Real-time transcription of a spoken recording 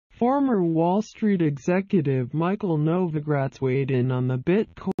Former Wall Street executive Michael Novogratz weighed in on the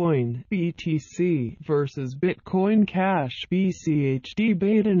Bitcoin (BTC) versus Bitcoin Cash (BCH)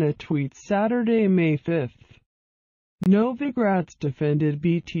 debate in a tweet Saturday, May 5. Novogratz defended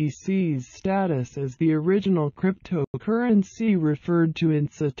BTC's status as the original cryptocurrency referred to in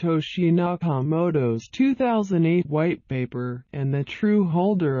Satoshi Nakamoto's 2008 white paper, and the true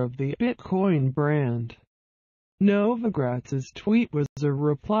holder of the Bitcoin brand. Novogratz's tweet was a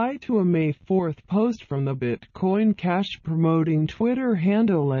reply to a May 4 post from the Bitcoin Cash promoting Twitter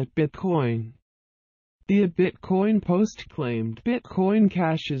handle @Bitcoin. The Bitcoin post claimed Bitcoin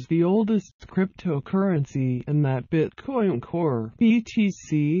Cash is the oldest cryptocurrency and that Bitcoin Core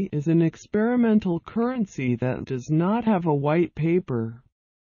 (BTC) is an experimental currency that does not have a white paper.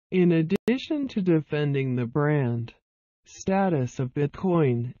 In addition to defending the brand status of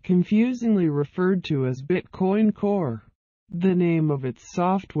Bitcoin, confusingly referred to as Bitcoin Core, the name of its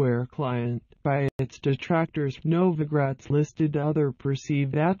software client, by its detractors, Novogratz listed other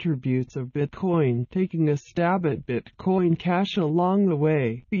perceived attributes of Bitcoin, taking a stab at Bitcoin Cash along the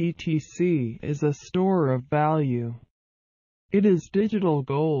way. BTC is a store of value. It is digital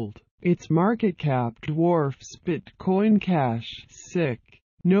gold. Its market cap dwarfs Bitcoin Cash.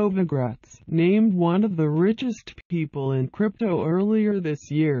 Novogratz, named one of the richest people in crypto earlier this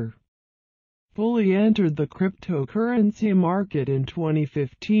year, fully entered the cryptocurrency market in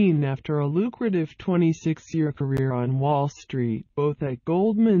 2015 after a lucrative 26-year career on Wall Street, both at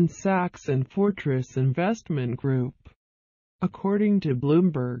Goldman Sachs and Fortress Investment Group. According to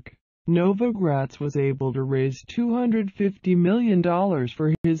Bloomberg, Novogratz was able to raise $250 million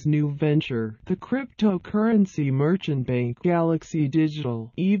for his new venture, the cryptocurrency merchant bank Galaxy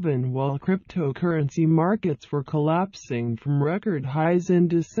Digital, even while cryptocurrency markets were collapsing from record highs in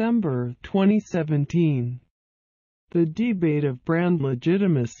December 2017. The debate of brand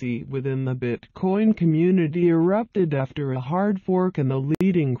legitimacy within the Bitcoin community erupted after a hard fork in the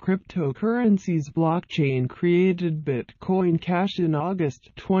leading cryptocurrency's blockchain created Bitcoin Cash in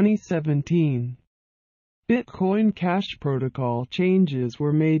August 2017. Bitcoin Cash protocol changes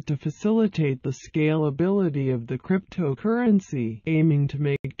were made to facilitate the scalability of the cryptocurrency, aiming to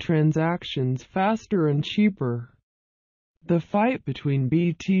make transactions faster and cheaper. The fight between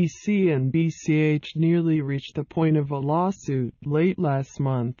BTC and BCH nearly reached the point of a lawsuit late last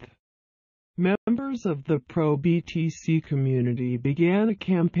month. Members of the pro-BTC community began a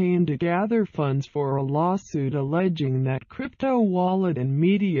campaign to gather funds for a lawsuit alleging that crypto wallet and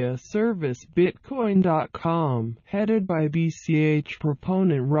media service Bitcoin.com, headed by BCH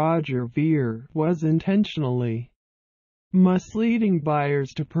proponent Roger Ver, was intentionally misleading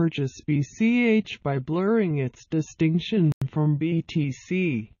buyers to purchase BCH by blurring its distinction from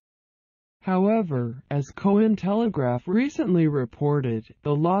BTC. However, as Cointelegraph recently reported,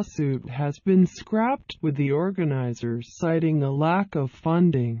 the lawsuit has been scrapped, with the organizers citing a lack of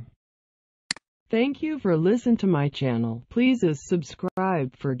funding. Thank you for listening to my channel. Please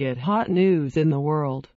subscribe for get hot news in the world.